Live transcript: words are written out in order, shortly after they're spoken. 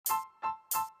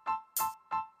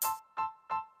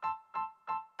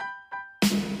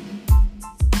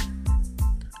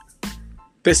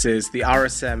This is the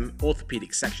RSM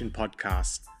Orthopedic Section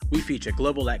podcast. We feature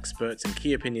global experts and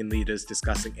key opinion leaders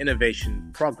discussing innovation,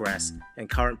 progress, and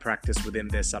current practice within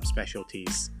their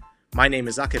subspecialties. My name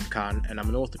is Akib Khan, and I'm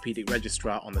an orthopedic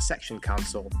registrar on the Section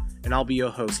Council, and I'll be your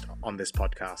host on this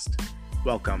podcast.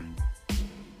 Welcome.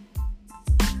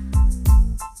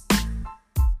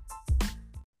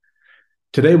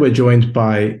 Today we're joined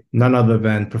by none other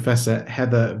than Professor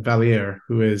Heather Valier,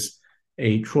 who is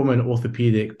a trauma and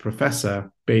orthopedic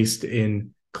professor based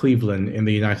in Cleveland in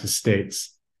the United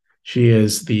States. She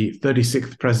is the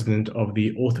 36th president of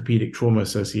the Orthopedic Trauma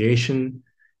Association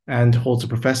and holds a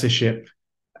professorship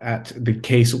at the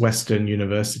Case Western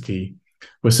University.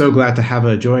 We're so glad to have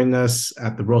her join us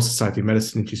at the Royal Society of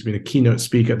Medicine. She's been a keynote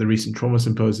speaker at the recent Trauma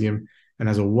Symposium and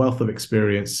has a wealth of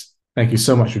experience. Thank you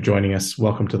so much for joining us.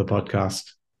 Welcome to the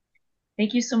podcast.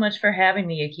 Thank you so much for having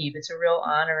me, Akib. It's a real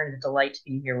honor and a delight to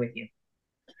be here with you.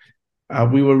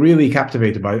 We were really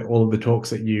captivated by all of the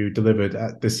talks that you delivered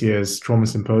at this year's Trauma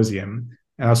Symposium.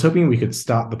 And I was hoping we could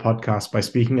start the podcast by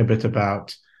speaking a bit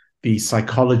about the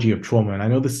psychology of trauma. And I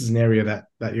know this is an area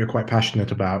that you're quite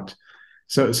passionate about.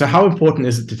 So how important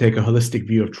is it to take a holistic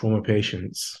view of trauma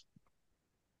patients?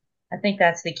 I think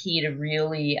that's the key to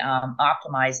really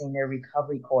optimizing their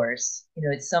recovery course.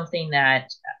 It's something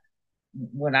that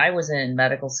when I was in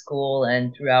medical school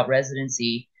and throughout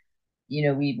residency,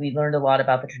 we learned a lot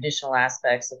about the traditional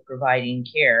aspects of providing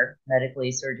care medically,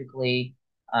 surgically,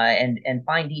 and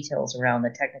fine details around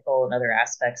the technical and other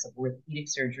aspects of orthopedic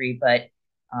surgery. But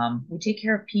we take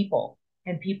care of people,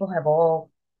 and people have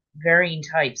all varying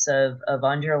types of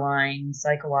underlying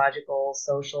psychological,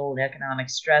 social, and economic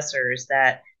stressors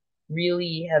that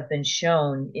really have been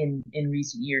shown in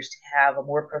recent years to have a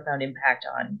more profound impact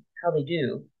on how they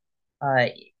do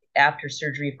after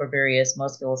surgery for various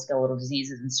musculoskeletal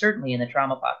diseases, and certainly in the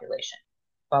trauma population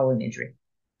following injury.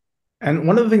 And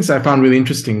one of the things I found really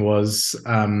interesting was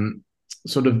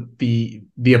sort of the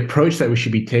approach that we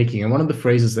should be taking. And one of the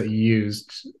phrases that you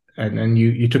used, and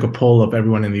you took a poll of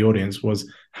everyone in the audience, was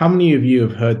how many of you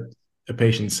have heard a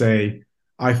patient say,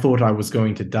 "I thought I was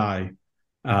going to die,"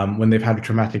 when they've had a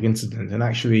traumatic incident? And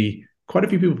actually, quite a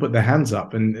few people put their hands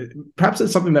up. And perhaps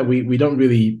it's something that we don't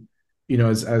really,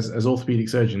 as orthopedic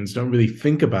surgeons, don't really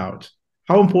think about.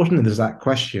 How important is that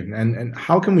question? And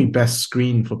how can we best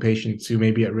screen for patients who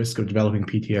may be at risk of developing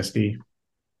PTSD?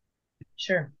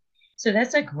 Sure. So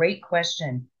that's a great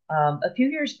question. A few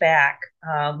years back,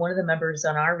 one of the members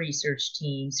on our research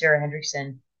team, Sarah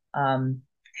Hendrickson,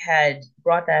 had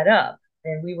brought that up.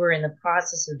 And we were in the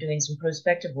process of doing some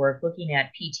prospective work looking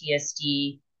at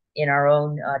PTSD in our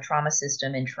own trauma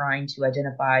system and trying to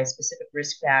identify specific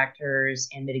risk factors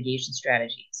and mitigation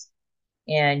strategies.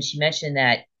 And she mentioned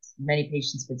that many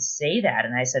patients would say that.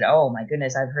 And I said, oh my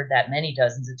goodness, I've heard that many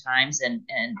dozens of times, and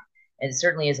it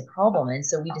certainly is a problem. And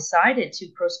so we decided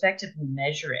to prospectively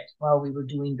measure it while we were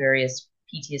doing various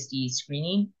PTSD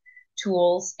screening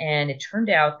tools. And it turned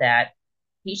out that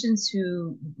patients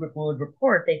who would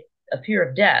report a fear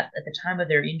of death at the time of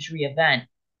their injury event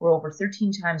were over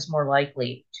 13 times more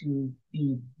likely to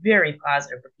be very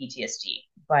positive for PTSD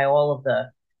by all of the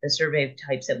survey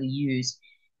types that we use.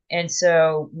 And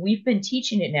so we've been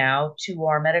teaching it now to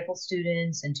our medical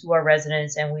students and to our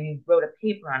residents, and we wrote a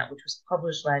paper on it, which was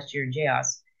published last year in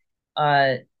JAOS,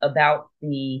 about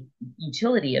the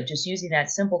utility of just using that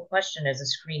simple question as a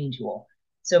screening tool.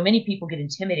 So many people get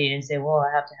intimidated and say, well,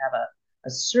 I have to have a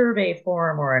survey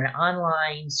form or an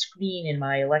online screen in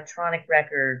my electronic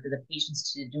record for the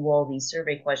patients to do all these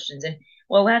survey questions. And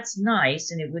well, that's nice,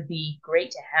 and it would be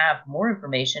great to have more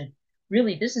information.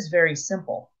 Really, this is very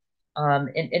simple.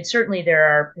 And certainly there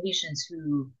are patients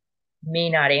who may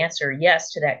not answer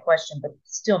yes to that question, but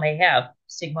still may have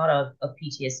stigmata of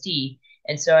PTSD.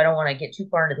 And so I don't want to get too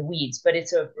far into the weeds, but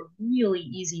it's a really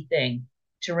easy thing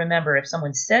to remember if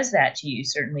someone says that to you,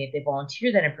 certainly if they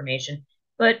volunteer that information,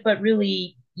 but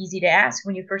really easy to ask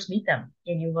when you first meet them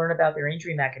and you learn about their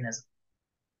injury mechanism.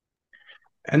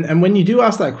 And when you do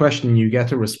ask that question, you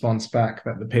get a response back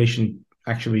that the patient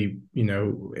actually,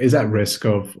 is at risk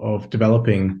of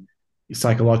developing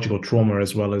psychological trauma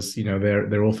as well as,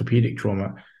 their orthopedic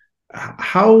trauma.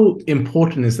 How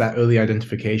important is that early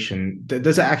identification?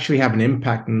 Does it actually have an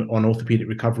impact on orthopedic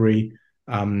recovery?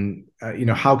 How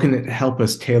can it help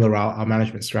us tailor our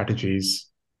management strategies?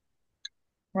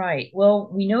 Right. Well,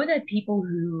 we know that people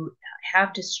who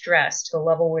have distress to the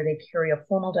level where they carry a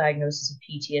formal diagnosis of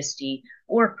PTSD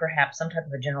or perhaps some type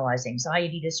of a generalized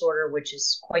anxiety disorder, which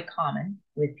is quite common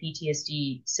with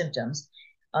PTSD symptoms,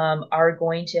 are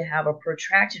going to have a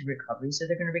protracted recovery. So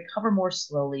they're going to recover more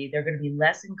slowly. They're going to be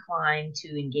less inclined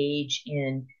to engage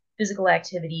in physical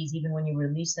activities, even when you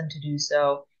release them to do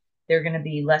so. They're going to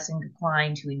be less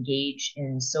inclined to engage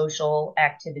in social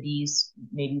activities,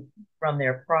 maybe from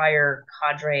their prior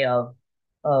cadre of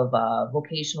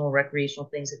vocational, recreational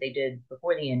things that they did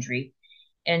before the injury.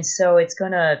 And so it's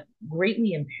going to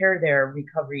greatly impair their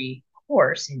recovery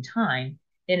course in time.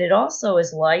 And it also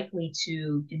is likely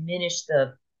to diminish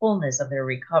the fullness of their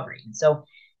recovery. And so,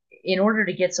 in order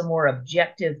to get some more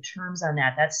objective terms on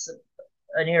that, that's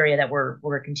an area that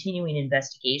we're continuing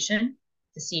investigation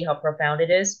to see how profound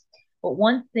it is. But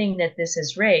one thing that this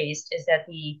has raised is that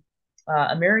the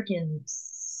American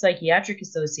Psychiatric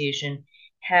Association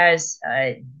has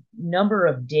a number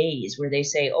of days where they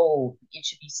say, oh, it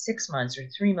should be 6 months or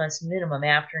 3 months minimum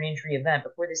after an injury event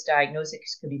before this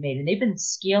diagnosis could be made. And they've been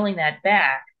scaling that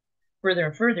back further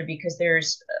and further because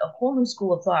there's a whole new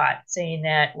school of thought saying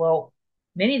that, well,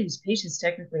 many of these patients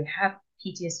technically have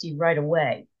PTSD right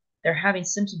away. They're having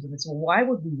symptoms of it. So why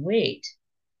would we wait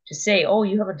to say, oh,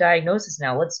 you have a diagnosis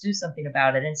now, let's do something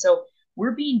about it? And so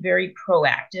we're being very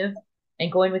proactive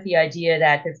and going with the idea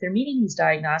that if they're meeting these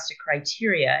diagnostic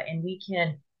criteria and we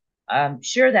can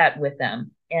share that with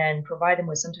them and provide them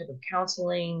with some type of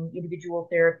counseling, individual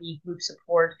therapy, group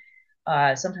support,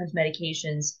 sometimes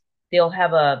medications, they'll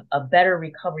have a better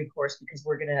recovery course because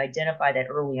we're going to identify that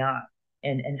early on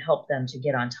and help them to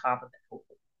get on top of it,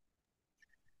 hopefully.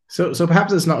 So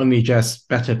perhaps it's not only just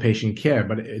better patient care,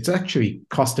 but it's actually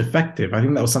cost effective. I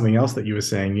think that was something else that you were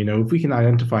saying. You know, if we can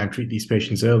identify and treat these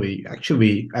patients early,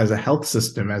 actually, as a health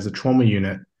system, as a trauma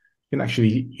unit, can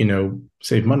actually,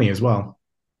 save money as well.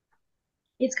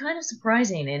 It's kind of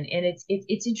surprising and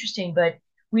it's interesting, but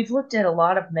we've looked at a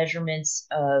lot of measurements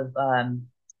of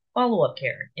follow-up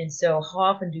care. And so how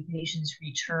often do patients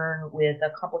return with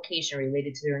a complication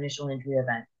related to their initial injury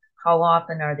event? How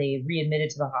often are they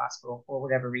readmitted to the hospital for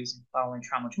whatever reason following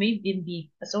trauma, which may even be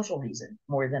a social reason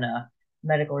more than a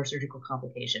medical or surgical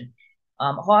complication?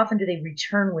 How often do they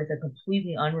return with a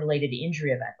completely unrelated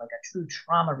injury event, like a true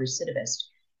trauma recidivist?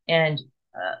 And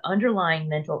underlying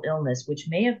mental illness, which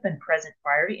may have been present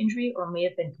prior to injury or may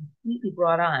have been completely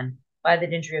brought on by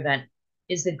that injury event,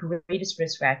 is the greatest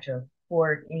risk factor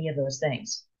for any of those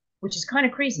things, which is kind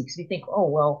of crazy because we think, oh,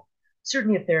 well,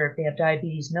 certainly if they have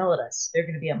diabetes mellitus, they're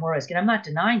going to be at more risk. And I'm not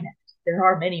denying that. There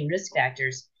are many risk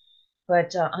factors,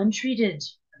 but untreated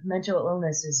mental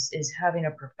illness is having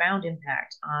a profound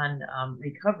impact on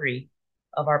recovery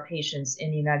of our patients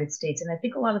in the United States. And I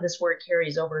think a lot of this work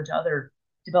carries over into other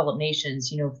developed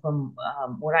nations. From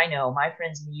what I know, my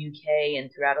friends in the UK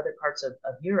and throughout other parts of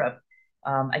Europe,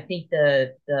 I think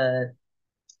the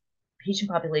patient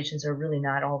populations are really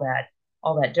not all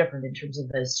that different in terms of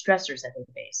the stressors that they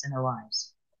face in their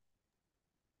lives.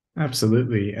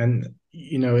 Absolutely. And,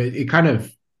 it kind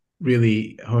of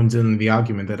really hones in the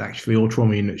argument that actually all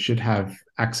trauma units should have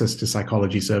access to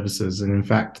psychology services. And in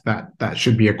fact, that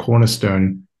should be a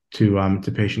cornerstone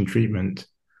to patient treatment.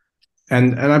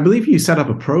 And I believe you set up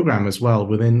a program as well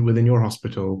within your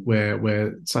hospital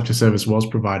where such a service was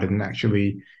provided, and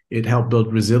actually it helped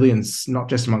build resilience not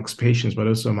just amongst patients but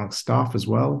also amongst staff as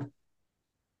well.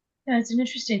 Yeah, it's an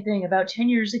interesting thing. About 10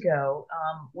 years ago,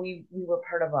 we were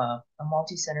part of a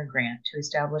multi-center grant to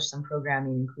establish some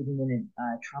programming, including a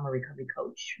trauma recovery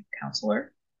coach,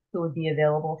 counselor, who would be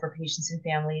available for patients and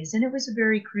families. And it was a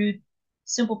very crude,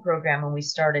 simple program when we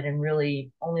started, and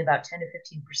really only about 10 to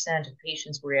 15% of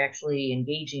patients were actually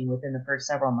engaging within the first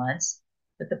several months.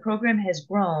 But the program has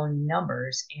grown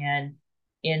numbers and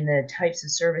in the types of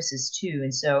services too.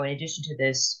 And so in addition to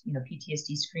this,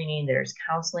 PTSD screening, there's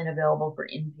counseling available for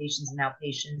inpatients and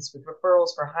outpatients with referrals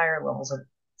for higher levels of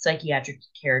psychiatric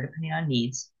care depending on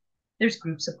needs. There's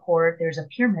group support. There's a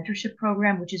peer mentorship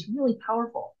program, which is really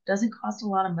powerful. Doesn't cost a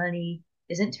lot of money,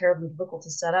 isn't terribly difficult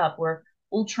to set up, where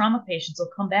old trauma patients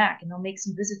will come back and they'll make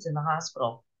some visits in the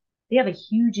hospital. They have a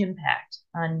huge impact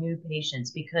on new patients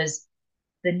because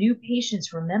the new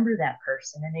patients remember that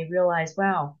person and they realize,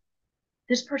 wow,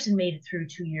 this person made it through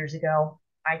 2 years ago.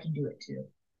 I can do it too.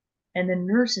 And the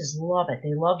nurses love it.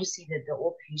 They love to see that the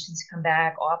old patients come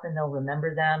back. Often they'll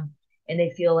remember them and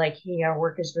they feel like, hey, our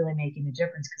work is really making a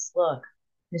difference because look,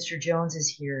 Mr. Jones is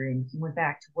here and he went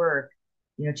back to work,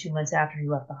 2 months after he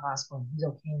left the hospital. He's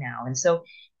okay now. And so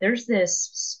there's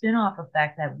this spin-off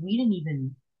effect that we didn't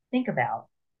even think about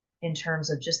in terms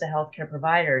of just the healthcare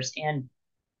providers. And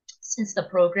since the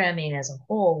programming as a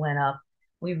whole went up,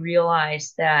 we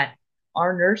realized that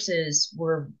our nurses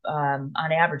were, on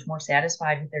average, more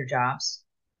satisfied with their jobs.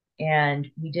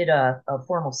 And we did a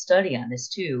formal study on this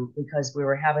too, because we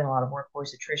were having a lot of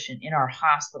workforce attrition in our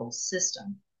hospital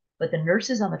system. But the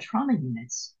nurses on the trauma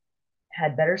units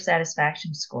had better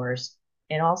satisfaction scores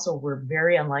and also were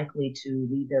very unlikely to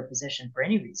leave their position for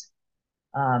any reason.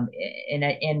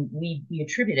 And we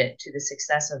attribute it to the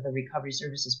success of the recovery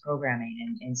services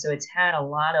programming, and so it's had a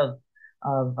lot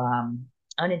of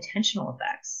unintentional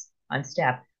effects on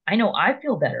staff. I know I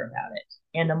feel better about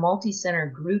it, and the multi-center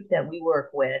group that we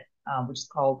work with, which is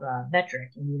called Metric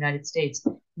in the United States,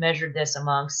 measured this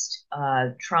amongst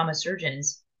trauma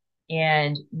surgeons,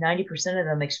 and 90% of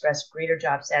them expressed greater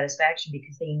job satisfaction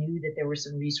because they knew that there were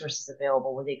some resources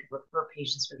available where they could refer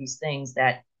patients for these things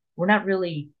that we're not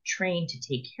really trained to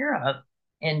take care of.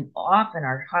 And often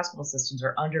our hospital systems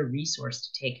are under-resourced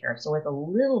to take care of. So with a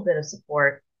little bit of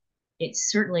support, it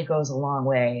certainly goes a long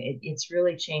way. It's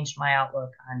really changed my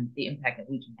outlook on the impact that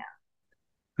we can have.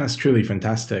 That's truly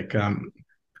fantastic.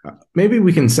 Maybe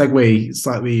we can segue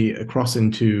slightly across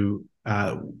into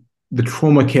the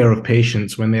trauma care of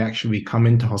patients when they actually come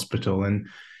into hospital. And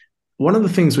one of the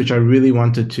things which I really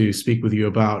wanted to speak with you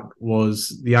about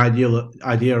was the idea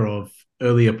of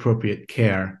early appropriate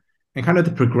care and kind of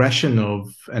the progression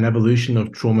of an evolution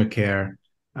of trauma care,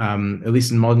 at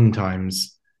least in modern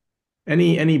times.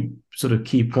 Any sort of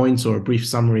key points or a brief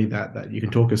summary that you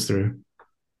can talk us through?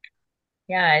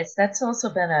 Yeah, that's also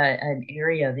been an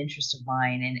area of interest of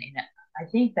mine, and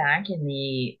I think back in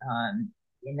the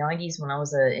 90s when I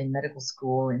was in medical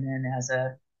school, and then as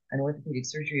an orthopedic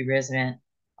surgery resident,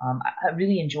 I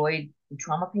really enjoyed the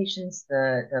trauma patients,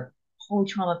 the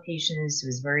polytrauma patients. It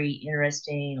was very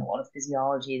interesting, a lot of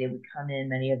physiology. They would come in,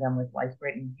 many of them with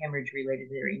life-threatening hemorrhage related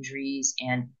to their injuries,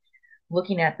 and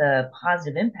looking at the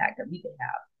positive impact that we could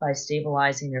have by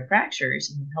stabilizing their fractures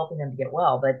and helping them to get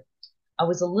well. But I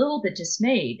was a little bit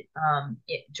dismayed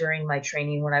during my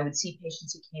training when I would see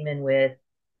patients who came in with,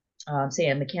 say,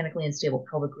 a mechanically unstable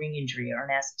pelvic ring injury or an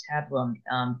acetabulum,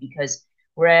 because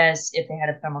whereas if they had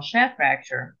a femoral shaft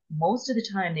fracture, most of the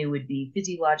time they would be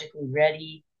physiologically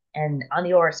ready and on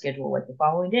the OR schedule like the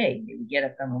following day. They would get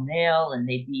a femoral nail and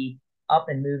they'd be up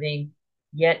and moving.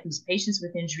 Yet these patients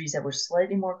with injuries that were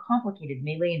slightly more complicated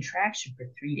may lay in traction for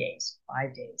 3 days,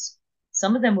 5 days.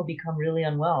 Some of them would become really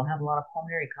unwell, have a lot of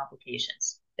pulmonary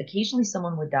complications. Occasionally,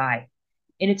 someone would die.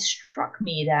 And it struck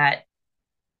me that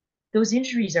those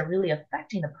injuries are really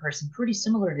affecting the person pretty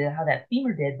similar to how that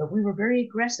femur did, but we were very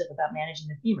aggressive about managing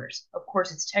the femurs. Of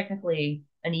course, it's technically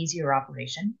an easier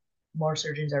operation. More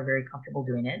surgeons are very comfortable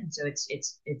doing it. And so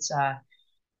it's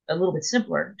a little bit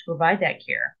simpler to provide that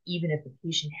care, even if the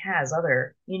patient has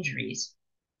other injuries.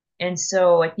 And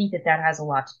so I think that has a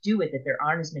lot to do with it. There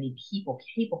aren't as many people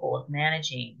capable of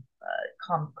managing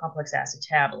complex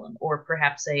acetabulum or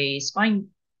perhaps a spine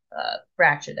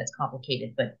fracture that's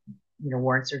complicated, but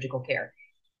warrants surgical care.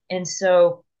 And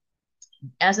so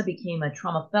as I became a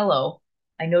trauma fellow,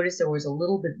 I noticed there was a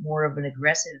little bit more of an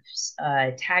aggressive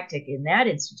tactic in that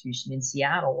institution in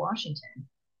Seattle, Washington,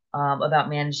 about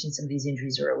managing some of these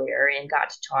injuries earlier, and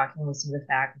got to talking with some of the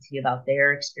faculty about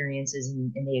their experiences,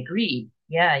 and they agreed,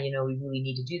 yeah, we really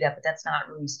need to do that, but that's not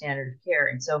really standard of care.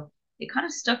 And so it kind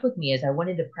of stuck with me as I went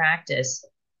into practice,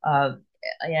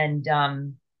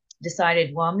 and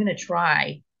decided, well, I'm going to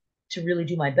try to really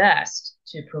do my best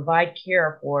to provide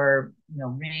care for,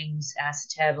 rings,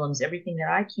 acetabulums, everything that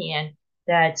I can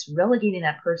that's relegating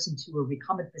that person to a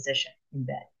recumbent position in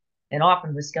bed, and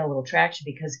often with skeletal traction,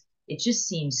 because it just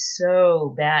seems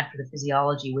so bad for the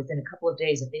physiology. Within a couple of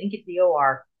days, if they didn't get to the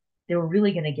OR, they were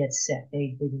really going to get sick.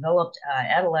 They developed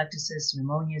atelectasis,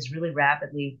 pneumonias really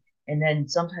rapidly, and then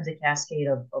sometimes a cascade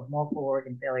of multiple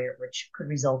organ failure, which could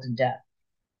result in death.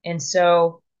 And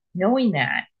so knowing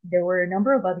that, there were a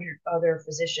number of other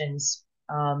physicians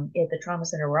at the trauma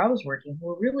center where I was working who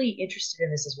were really interested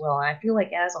in this as well. And I feel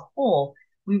like as a whole,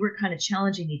 we were kind of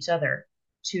challenging each other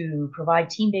to provide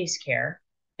team-based care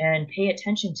and pay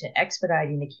attention to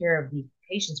expediting the care of the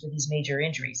patients with these major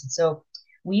injuries. And so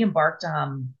we embarked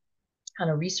on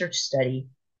a research study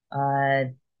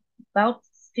about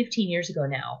 15 years ago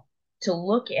now to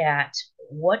look at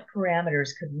what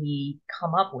parameters could we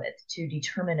come up with to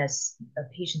determine a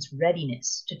patient's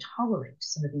readiness to tolerate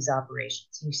some of these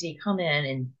operations. And you see, come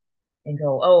in and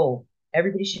go, oh,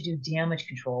 everybody should do damage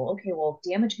control. Okay, well,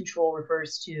 damage control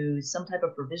refers to some type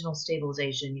of provisional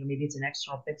stabilization. Maybe it's an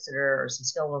external fixator or some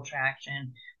skeletal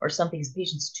traction or something. The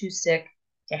patient's too sick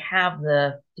to have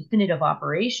the definitive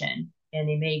operation, and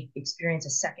they may experience a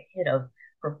second hit of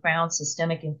profound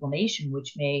systemic inflammation,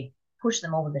 which may push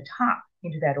them over the top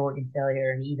into that organ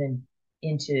failure and even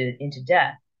into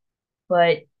death.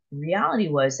 But the reality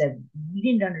was that we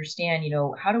didn't understand,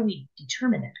 how do we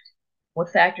determine that?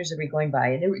 What factors are we going by?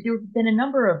 And there have been a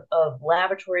number of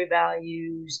laboratory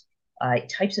values,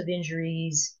 types of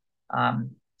injuries,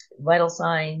 vital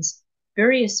signs,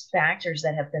 various factors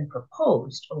that have been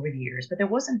proposed over the years, but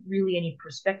there wasn't really any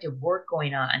prospective work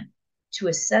going on to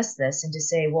assess this and to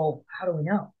say, well, how do we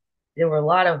know? There were a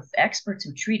lot of experts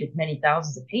who treated many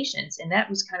thousands of patients, and that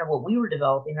was kind of what we were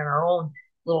developing in our own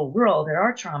little world at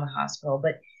our trauma hospital.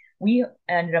 But we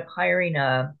ended up hiring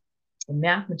a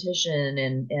mathematician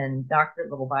and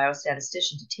doctorate level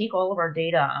biostatistician to take all of our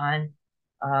data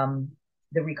on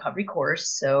the recovery course.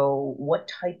 So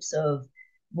what types of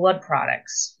blood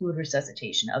products, fluid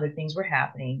resuscitation, other things were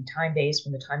happening, time-based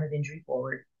from the time of injury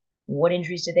forward. What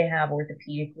injuries did they have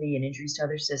orthopedically and injuries to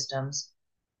other systems,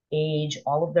 age,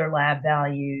 all of their lab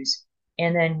values,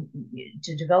 and then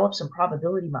to develop some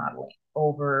probability modeling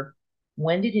over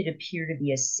when did it appear to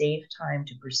be a safe time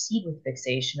to proceed with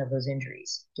fixation of those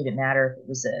injuries? Did it matter if it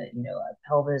was a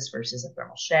pelvis versus a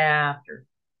femoral shaft, or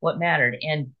what mattered?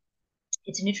 And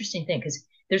it's an interesting thing because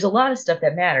there's a lot of stuff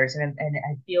that matters. And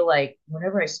I feel like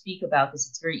whenever I speak about this,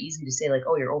 it's very easy to say like,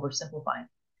 oh, you're oversimplifying.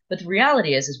 But the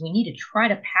reality is we need to try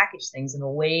to package things in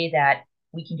a way that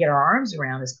we can get our arms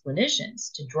around as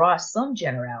clinicians to draw some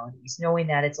generalities, knowing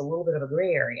that it's a little bit of a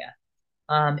gray area.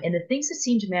 And the things that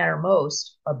seem to matter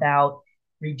most about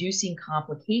reducing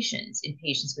complications in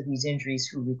patients with these injuries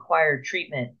who require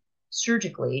treatment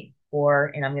surgically,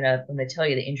 and I'm gonna tell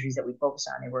you the injuries that we focused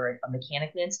on. They were a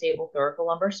mechanically unstable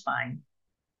thoracolumbar spine,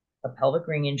 a pelvic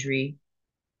ring injury,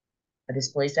 a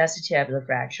displaced acetabular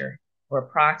fracture, or a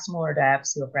proximal or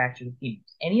diaphyseal fracture of the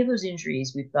femurs. Any of those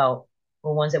injuries we felt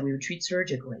were ones that we would treat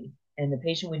surgically, and the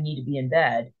patient would need to be in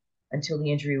bed until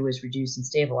the injury was reduced and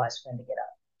stabilized for them to get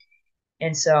up.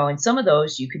 And so in some of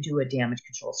those, you could do a damage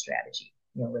control strategy,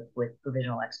 with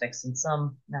provisional expects, and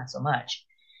some not so much.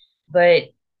 But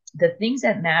the things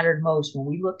that mattered most when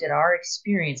we looked at our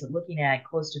experience of looking at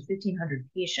close to 1,500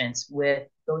 patients with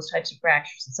those types of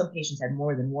fractures, and some patients had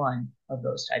more than one of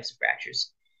those types of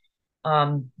fractures,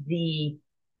 the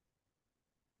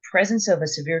presence of a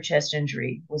severe chest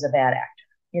injury was a bad actor.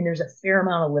 And there's a fair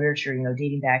amount of literature,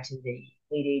 dating back to the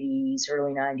late 80s,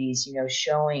 early 90s,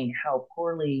 showing how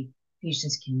poorly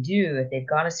patients can do if they've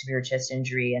got a severe chest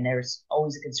injury. And there's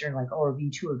always a concern like, oh, we're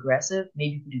being too aggressive.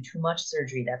 Maybe if we do too much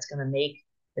surgery, that's going to make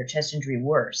their chest injury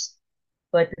worse.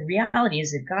 But the reality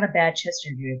is they've got a bad chest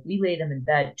injury. If we lay them in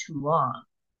bed too long,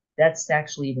 that's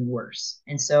actually even worse.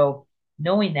 And so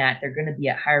knowing that they're going to be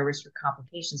at higher risk for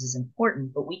complications is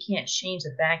important, but we can't change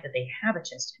the fact that they have a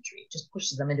chest injury. It just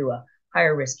pushes them into a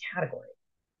higher risk category.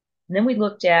 And then we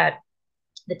looked at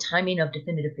the timing of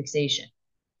definitive fixation.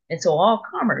 And so all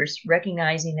comers,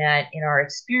 recognizing that in our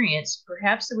experience,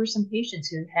 perhaps there were some patients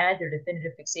who had their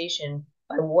definitive fixation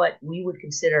by what we would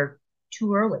consider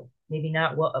too early, maybe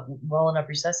not well enough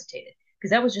resuscitated, because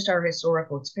that was just our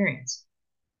historical experience.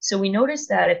 So we noticed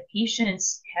that if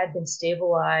patients had been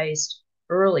stabilized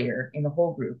earlier in the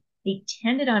whole group, they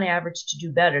tended on average to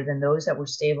do better than those that were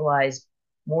stabilized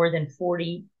more than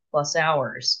 40 plus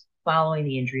hours following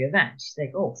the injury event. She's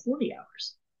like, oh, 40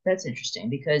 hours. That's interesting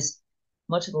because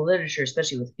much of the literature,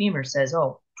 especially with femur, says,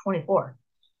 oh, 24.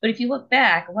 But if you look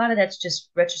back, a lot of that's just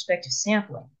retrospective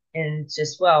sampling. And it's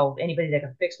just, well, anybody that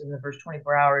got fixed within the first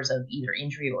 24 hours of either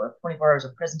injury or 24 hours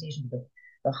of presentation to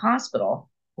the hospital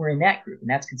were in that group. And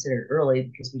that's considered early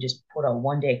because we just put a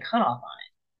one-day cutoff on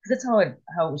it. Because that's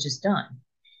how it was just done.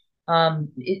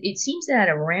 It seems that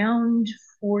around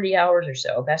 40 hours or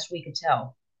so, best we could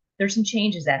tell, there's some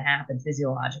changes that happen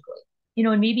physiologically.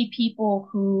 And maybe people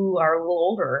who are a little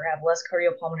older or have less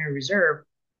cardiopulmonary reserve,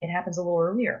 it happens a little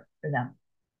earlier for them.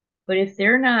 But if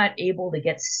they're not able to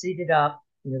get seated up,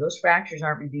 those fractures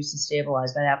aren't reduced and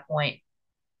stabilized by that point,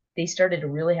 they started to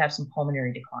really have some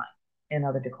pulmonary decline and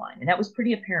other decline. And that was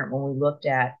pretty apparent when we looked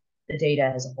at the data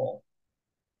as a whole.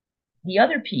 The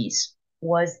other piece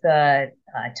was the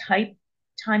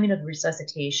timing of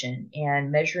resuscitation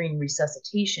and measuring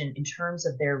resuscitation in terms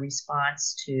of their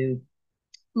response to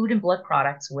food and blood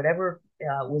products, whatever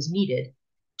was needed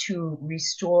to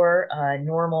restore a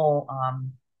normal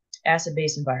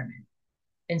acid-base environment.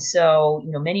 And so,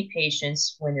 many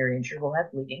patients, when they're injured, will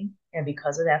have bleeding. And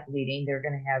because of that bleeding, they're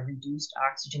going to have reduced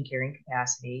oxygen carrying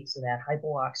capacity. So that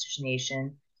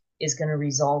hypooxygenation is going to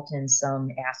result in some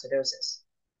acidosis.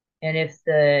 And if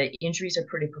the injuries are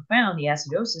pretty profound, the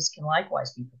acidosis can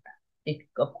likewise be profound. It,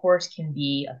 of course, can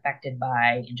be affected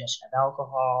by ingestion of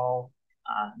alcohol,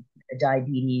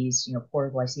 diabetes,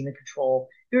 poor glycemic control,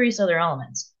 various other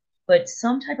elements. But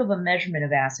some type of a measurement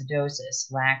of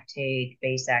acidosis, lactate,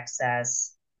 base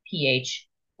excess, pH,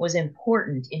 was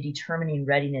important in determining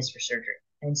readiness for surgery.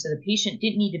 And so the patient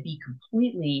didn't need to be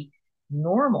completely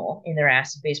normal in their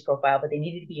acid-base profile, but they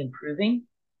needed to be improving.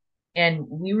 And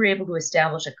we were able to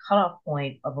establish a cutoff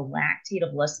point of a lactate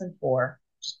of less than 4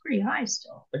 which is pretty high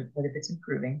still, but if it's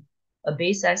improving, a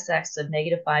base SF of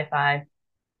 -5.5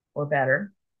 or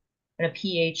better, and a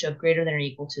pH of greater than or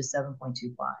equal to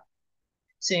 7.25.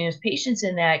 So there's patients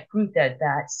in that group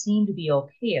that seem to be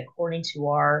okay according to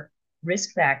our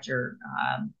risk factor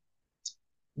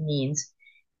means,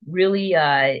 really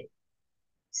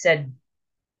said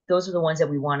those are the ones that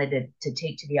we wanted to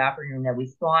take to the operating room that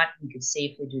we thought we could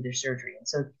safely do their surgery. And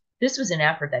so this was an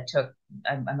effort that took,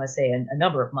 I must say, a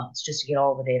number of months just to get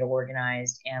all the data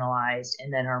organized, analyzed,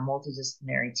 and then our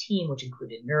multidisciplinary team, which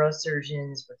included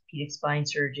neurosurgeons, orthopedic spine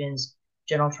surgeons,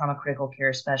 general trauma critical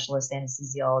care specialists,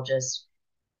 anesthesiologists,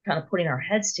 kind of putting our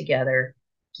heads together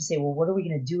to say, well, what are we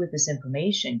going to do with this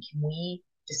information? Can we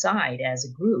decide as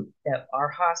a group that our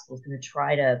hospital is going to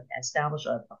try to establish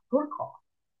a protocol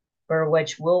for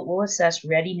which we'll assess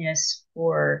readiness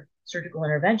for surgical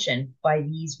intervention by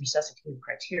these resuscitative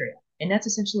criteria? And that's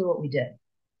essentially what we did.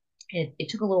 It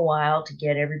took a little while to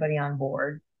get everybody on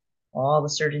board, all the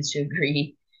surgeons to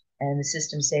agree, and the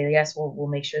system say, yes, we'll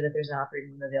make sure that there's an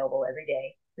operating room available every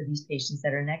day for these patients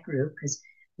that are in that group, because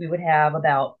we would have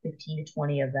about 15 to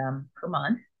 20 of them per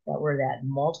month that were that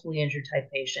multiple injured type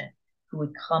patient who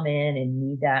would come in and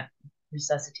need that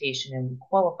resuscitation and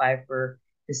qualify for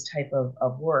this type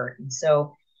of work. And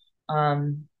so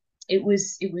it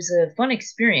was a fun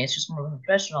experience, just from a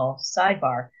professional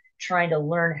sidebar, trying to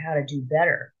learn how to do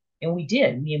better. And we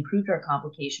did. We improved our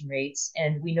complication rates,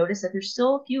 and we noticed that there's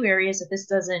still a few areas that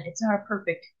it's not a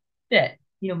perfect fit.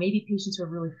 Maybe patients are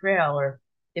really frail, or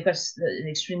they've got an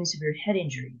extremely severe head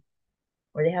injury,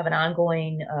 or they have an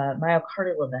ongoing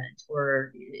myocardial event,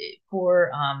 or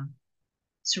poor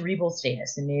cerebral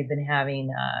status, and they've been having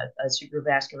a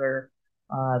cerebrovascular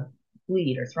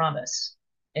bleed or thrombus.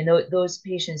 And those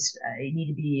patients need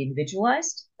to be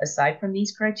individualized aside from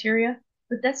these criteria,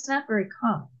 but that's not very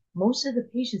common. Most of the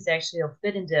patients actually will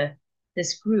fit into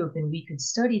this group, and we could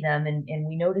study them, and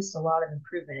we noticed a lot of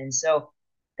improvement. And so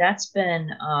that's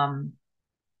been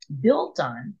built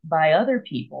on by other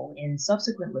people in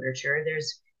subsequent literature.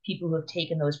 There's people who have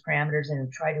taken those parameters and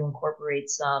have tried to incorporate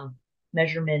some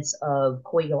measurements of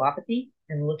coagulopathy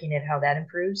and looking at how that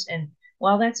improves. And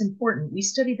while that's important, we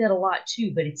studied that a lot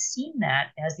too, but it seemed that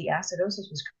as the acidosis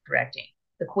was correcting,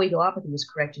 the coagulopathy was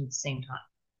correcting at the same time.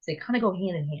 So they kind of go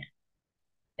hand in hand.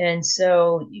 And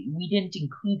so we didn't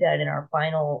include that in our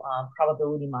final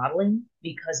probability modeling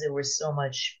because there was so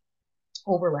much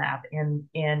overlap.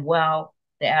 And while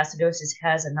the acidosis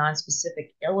has a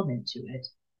non-specific element to it,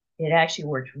 it actually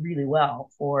worked really well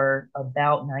for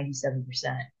about 97%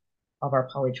 of our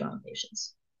polytrauma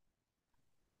patients.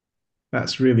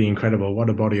 That's really incredible. What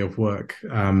a body of work,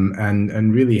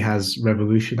 and really has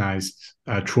revolutionized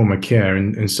trauma care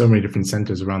in so many different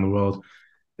centers around the world.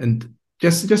 And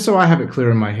just so I have it clear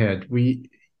in my head,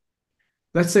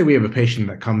 let's say we have a patient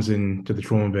that comes into the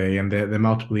trauma bay and they're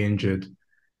multiply injured,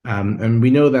 and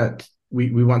we know that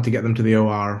we want to get them to the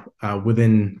OR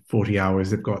within 40 hours.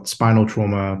 They've got spinal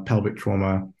trauma, pelvic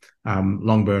trauma,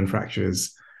 long bone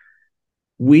fractures.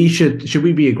 Should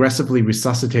we be aggressively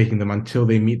resuscitating them until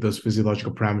they meet those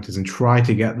physiological parameters and try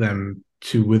to get them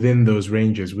to within those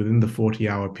ranges, within the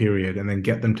 40-hour period, and then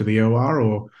get them to the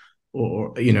OR,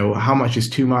 or how much is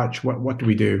too much? What do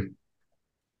we do?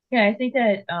 Yeah, I think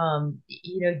that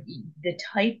the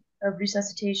type of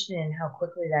resuscitation and how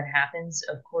quickly that happens,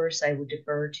 of course, I would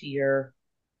defer to your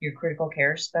critical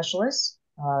care specialists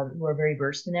who are very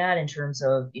versed in that, in terms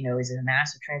of, is it a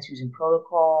massive transfusion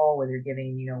protocol where they're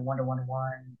giving,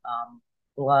 1-to-1-to-1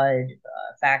 blood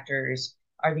factors?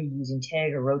 Are they using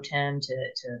TEG or ROTEM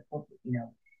to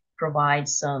provide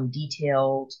some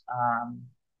detailed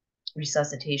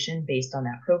resuscitation based on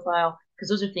that profile? Because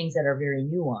those are things that are very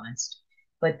nuanced.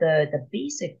 But the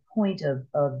basic point of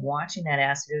watching that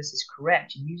acidosis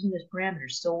correct using those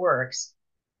parameters still works.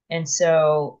 And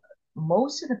so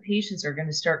most of the patients are going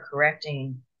to start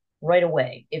correcting right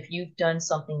away. If you've done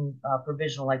something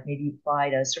provisional, like maybe you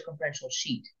applied a circumferential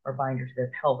sheet or binder to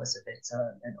the pelvis, if it's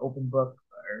an open book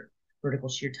or vertical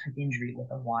shear type injury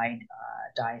with a wide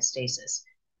diastasis.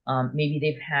 Maybe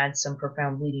they've had some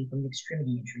profound bleeding from an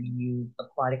extremity injury, and you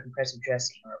applied a compressive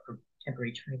dressing or a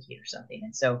temporary tourniquet or something.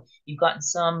 And so you've gotten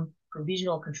some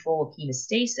provisional control of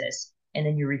hemostasis, and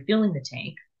then you're refilling the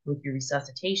tank with your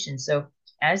resuscitation. So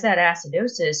as that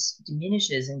acidosis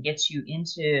diminishes and gets you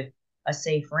into a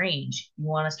safe range, you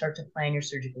want to start to plan your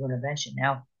surgical intervention.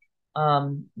 Now,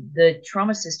 the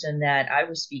trauma system that I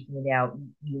was speaking about,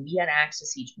 we had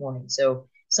access each morning. So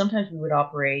sometimes we would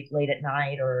operate late at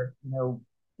night, or,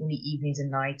 in the evenings and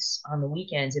nights on the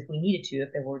weekends if we needed to,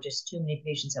 if there were just too many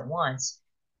patients at once.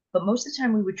 But most of the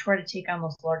time we would try to take on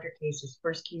those larger cases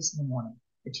first case in the morning.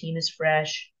 The team is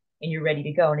fresh. and you're ready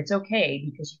to go. And it's okay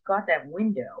because you've got that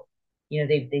window. You know,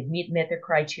 they've met their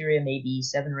criteria maybe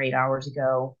 7 or 8 hours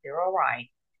ago. They're all right,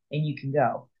 and you can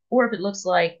go. Or if it looks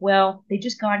like, well, they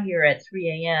just got here at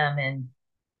 3 a.m. and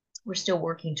we're still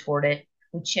working toward it.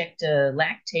 We checked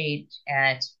lactate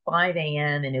at 5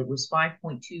 a.m. and it was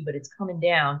 5.2, but it's coming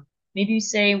down. Maybe you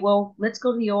say, well, let's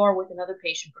go to the OR with another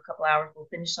patient for a couple hours. We'll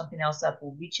finish something else up.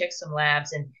 We'll recheck some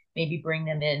labs and maybe bring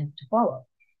them in to follow.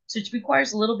 So it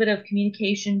requires a little bit of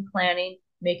communication, planning,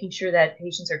 making sure that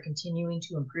patients are continuing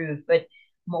to improve. But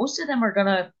most of them are going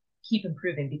to keep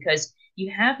improving because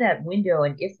you have that window.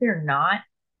 And if they're not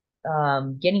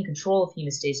getting control of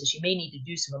hemostasis, you may need to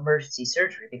do some emergency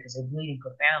surgery because they're bleeding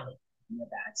profoundly. You know,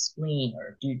 that spleen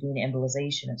or doing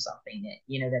embolization of something that,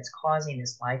 you know, that's causing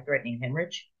this life-threatening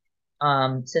hemorrhage,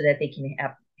 so that they can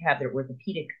have their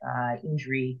orthopedic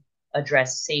injury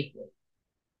addressed safely.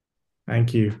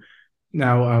 Thank you.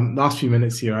 Now, last few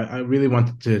minutes here, I really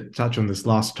wanted to touch on this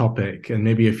last topic and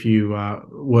maybe a few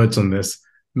words on this.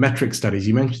 Metric studies.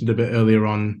 You mentioned a bit earlier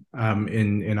on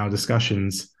in our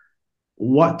discussions.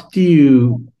 What do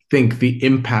you think the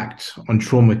impact on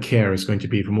trauma care is going to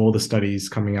be from all the studies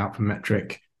coming out from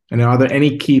Metric? And are there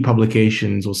any key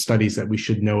publications or studies that we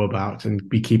should know about and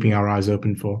be keeping our eyes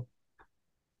open for?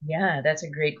 Yeah, that's a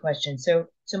great question. So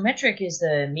Metric is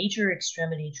the Major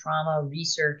Extremity Trauma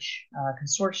Research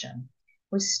Consortium.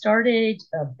 Was started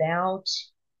about,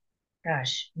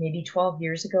 gosh, maybe 12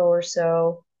 years ago or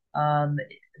so,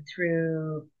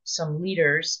 through some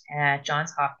leaders at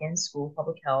Johns Hopkins School of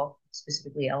Public Health,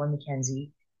 specifically Ellen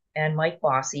McKenzie, and Mike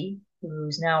Bossy,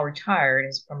 who's now retired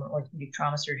as from an orthopedic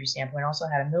trauma surgery standpoint, also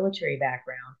had a military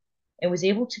background, and was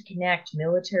able to connect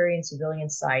military and civilian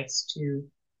sites to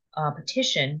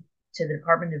petition to the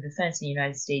Department of Defense in the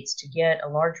United States to get a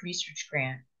large research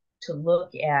grant to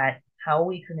look at how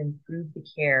we can improve the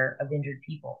care of injured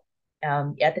people.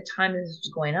 At the time this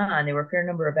was going on, there were a fair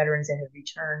number of veterans that had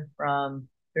returned from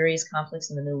various conflicts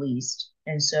in the Middle East.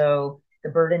 And so the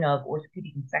burden of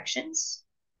orthopedic infections,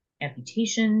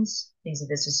 amputations, things like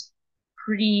this is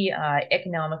pretty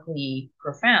economically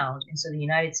profound. And so the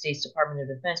United States Department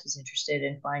of Defense was interested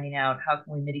in finding out how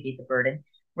can we mitigate the burden,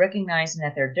 recognizing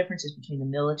that there are differences between the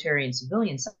military and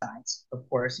civilian sides, of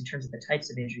course, in terms of the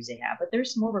types of injuries they have, but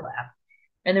there's some overlap.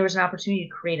 And there was an opportunity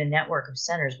to create a network of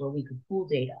centers where we could pool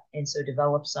data and so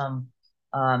develop some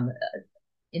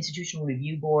institutional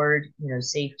review board, you know,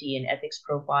 safety and ethics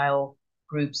profile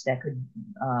groups that could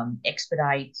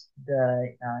expedite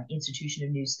the institution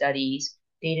of new studies,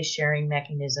 data sharing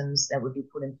mechanisms that would be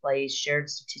put in place, shared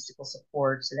statistical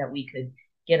support so that we could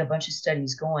get a bunch of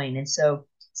studies going. And so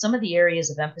some of the areas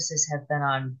of emphasis have been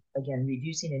on, again,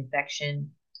 reducing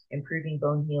infection, improving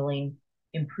bone healing,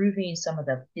 improving some of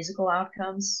the physical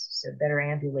outcomes, so better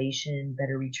ambulation,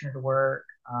 better return to work,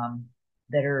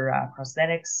 better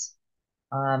prosthetics.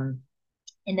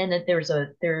 And then that there's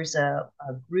a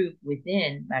group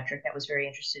within Metric that was very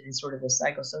interested in sort of the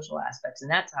psychosocial aspects,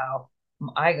 and that's how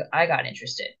I got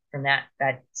interested from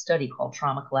that study called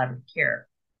Trauma Collaborative Care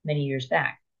many years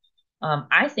back.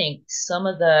 I think some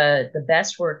of the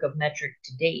best work of Metric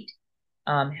to date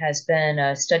has been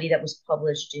a study that was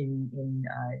published in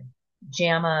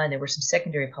JAMA, and there were some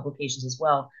secondary publications as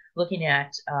well, looking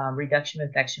at reduction of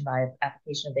infection by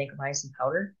application of vancomycin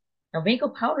powder. Now,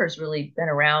 vanco powder has really been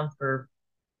around for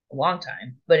a long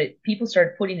time, but people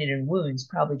started putting it in wounds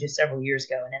probably just several years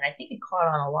ago. And then I think it caught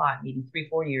on a lot, maybe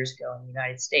 3-4 years ago in the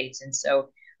United States. And so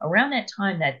around that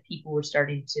time that people were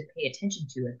starting to pay attention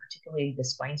to it, particularly the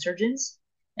spine surgeons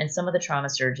and some of the trauma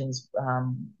surgeons,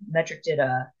 Metric did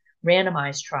a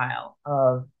randomized trial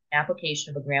of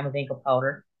application of a gram of vanco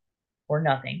powder or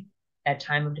nothing at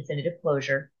time of definitive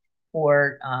closure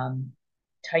for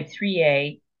type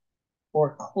 3A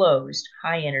or closed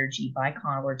high energy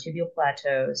bicondylar tibial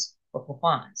plateaus or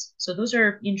plafons. So those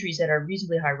are injuries that are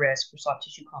reasonably high risk for soft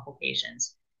tissue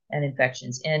complications and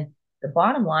infections. And the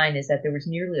bottom line is that there was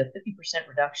nearly a 50%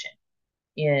 reduction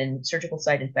in surgical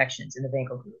site infections in the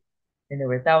vanco group. And there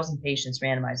were 1,000 patients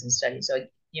randomized in the study. So,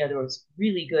 you know, there was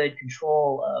really good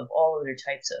control of all other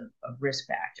types of risk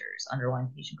factors, underlying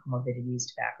patient comorbidities,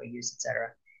 tobacco use, et cetera.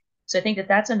 So I think that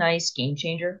that's a nice game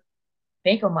changer.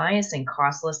 Vancomycin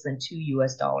costs less than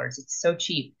 $2. It's so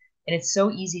cheap and it's so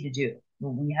easy to do.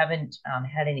 We haven't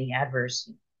had any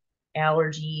adverse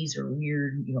allergies or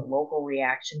weird, you know, local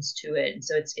reactions to it. And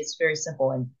so it's very simple.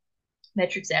 And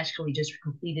Metric's actually just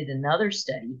completed another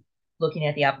study looking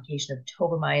at the application of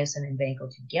tobramycin and vanco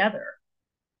together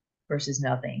versus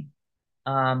nothing,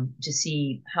 to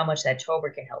see how much that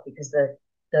tober can help, because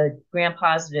the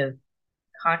gram-positive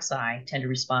cocci tend to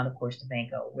respond, of course, to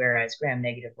vanco, whereas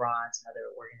gram-negative rods and other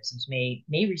organisms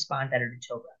may respond better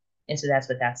to tobra. And so that's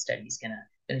what that study is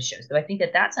gonna show. So I think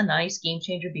that that's a nice game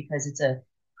changer because it's a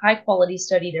high quality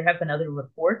study. There have been other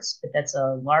reports, but that's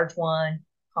a large one,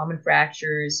 common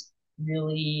fractures,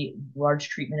 really large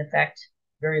treatment effect,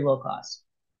 very low cost.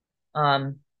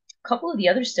 A couple of the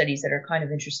other studies that are kind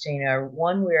of interesting are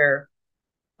one where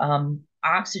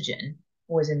oxygen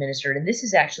was administered, and this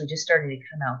is actually just starting to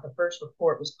come out. The first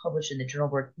report was published in the Journal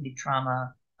of Orthopedic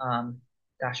Trauma,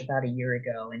 about a year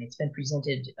ago, and it's been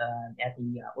presented at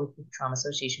the Orthopedic Trauma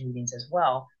Association meetings as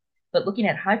well. But looking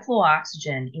at high flow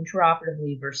oxygen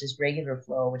intraoperatively versus regular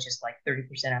flow, which is like 30%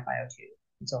 FiO2.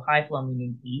 And so high flow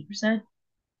meaning 80%.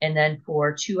 And then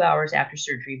for 2 hours after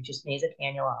surgery, just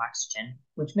nasocannula oxygen,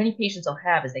 which many patients will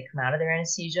have as they come out of their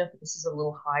anesthesia, but this is a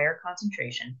little higher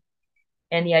concentration.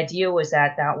 And the idea was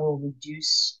that that will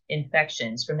reduce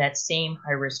infections from that same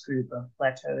high-risk group of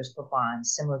plateaus,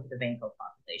 plafons, similar to the vein-filled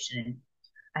population. And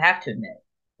I have to admit,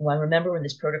 I remember when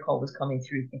this protocol was coming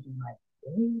through, thinking like,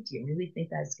 really? Do you really think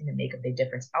that's going to make a big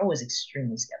difference? I was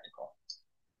extremely skeptical.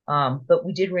 But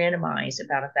we did randomize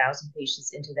about 1,000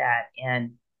 patients into that,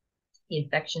 and the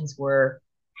infections were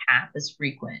half as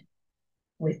frequent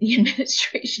with the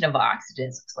administration of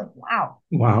oxygen. So it's like, wow.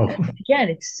 Wow. Again,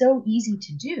 it's so easy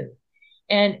to do.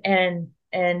 And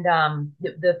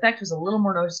the effect was a little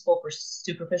more noticeable for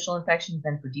superficial infections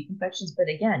than for deep infections. But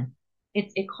again,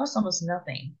 it costs almost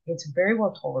nothing. It's very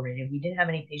well tolerated. We didn't have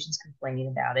any patients complaining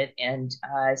about it. And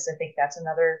so I think that's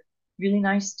another really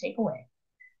nice takeaway.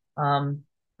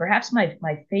 Perhaps my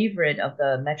favorite of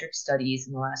the metric studies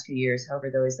in the last few years,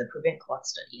 however, though, is the Prevent Clot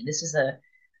study. And this is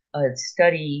a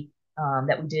study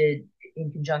that we did in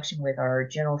conjunction with our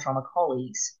general trauma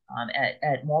colleagues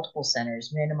at multiple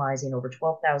centers, randomizing over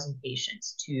 12,000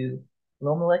 patients to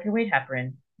low molecular weight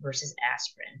heparin versus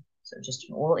aspirin. So just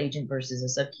an oral agent versus a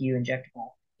sub-Q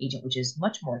injectable agent, which is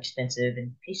much more expensive,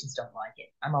 and patients don't like it.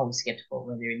 I'm always skeptical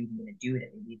whether they're even going to do it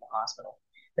if they leave the hospital.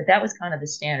 But that was kind of the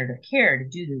standard of care to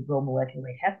do the low molecular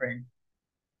weight heparin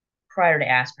prior to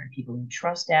aspirin. People who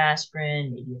trust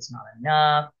aspirin, maybe it's not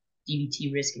enough.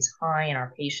 DVT risk is high in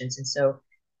our patients. And so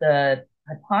the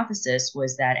hypothesis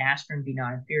was that aspirin be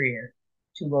non-inferior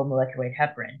to low molecular weight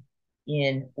heparin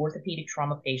in orthopedic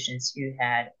trauma patients who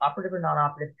had operative or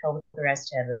non-operative pelvic or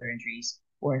acetabular injuries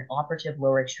or an operative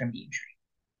lower extremity injury.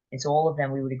 And so all of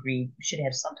them, we would agree, should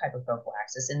have some type of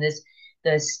prophylaxis. And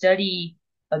the study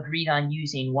agreed on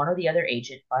using one or the other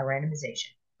agent by randomization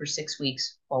for 6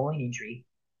 weeks following injury.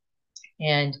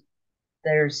 And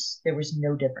there was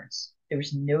no difference. There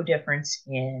was no difference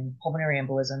in pulmonary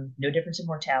embolism, no difference in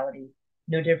mortality,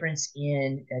 no difference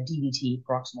in DVT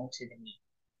proximal to the knee.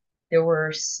 There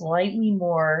were slightly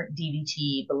more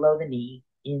DVT below the knee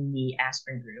in the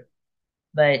aspirin group,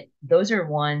 but those are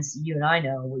ones you and I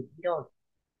know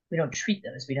we don't treat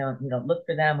those. We don't look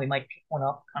for them. We might pick one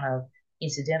up kind of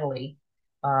incidentally,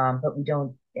 but we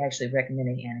don't actually recommend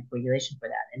any anticoagulation for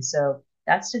that. And so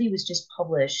that study was just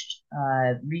published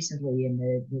recently in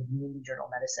the New England Journal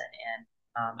of Medicine,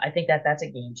 and I think that that's a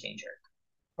game changer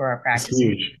for our practice. It's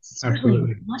huge. It's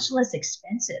really much less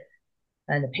expensive,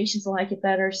 and the patients will like it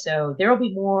better. So there will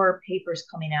be more papers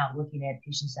coming out looking at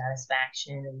patient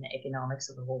satisfaction and the economics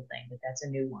of the whole thing, but that's a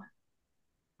new one.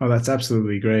 Oh, that's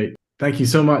absolutely great. Thank you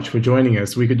so much for joining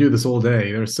us. We could do this all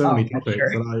day. There are so many topics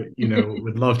that I,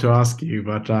 would love to ask you,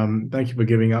 but thank you for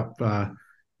giving up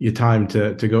your time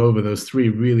to go over those three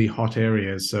really hot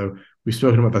areas. So we've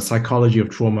spoken about the psychology of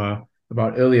trauma,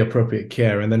 about early appropriate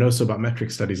care, and then also about metric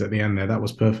studies at the end there. That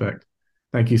was perfect.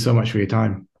 Thank you so much for your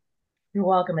time. You're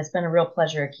welcome. It's been a real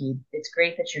pleasure, Akib. It's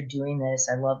great that you're doing this.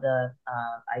 I love the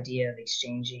idea of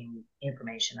exchanging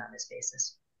information on this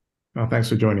basis. Well, thanks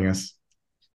for joining us.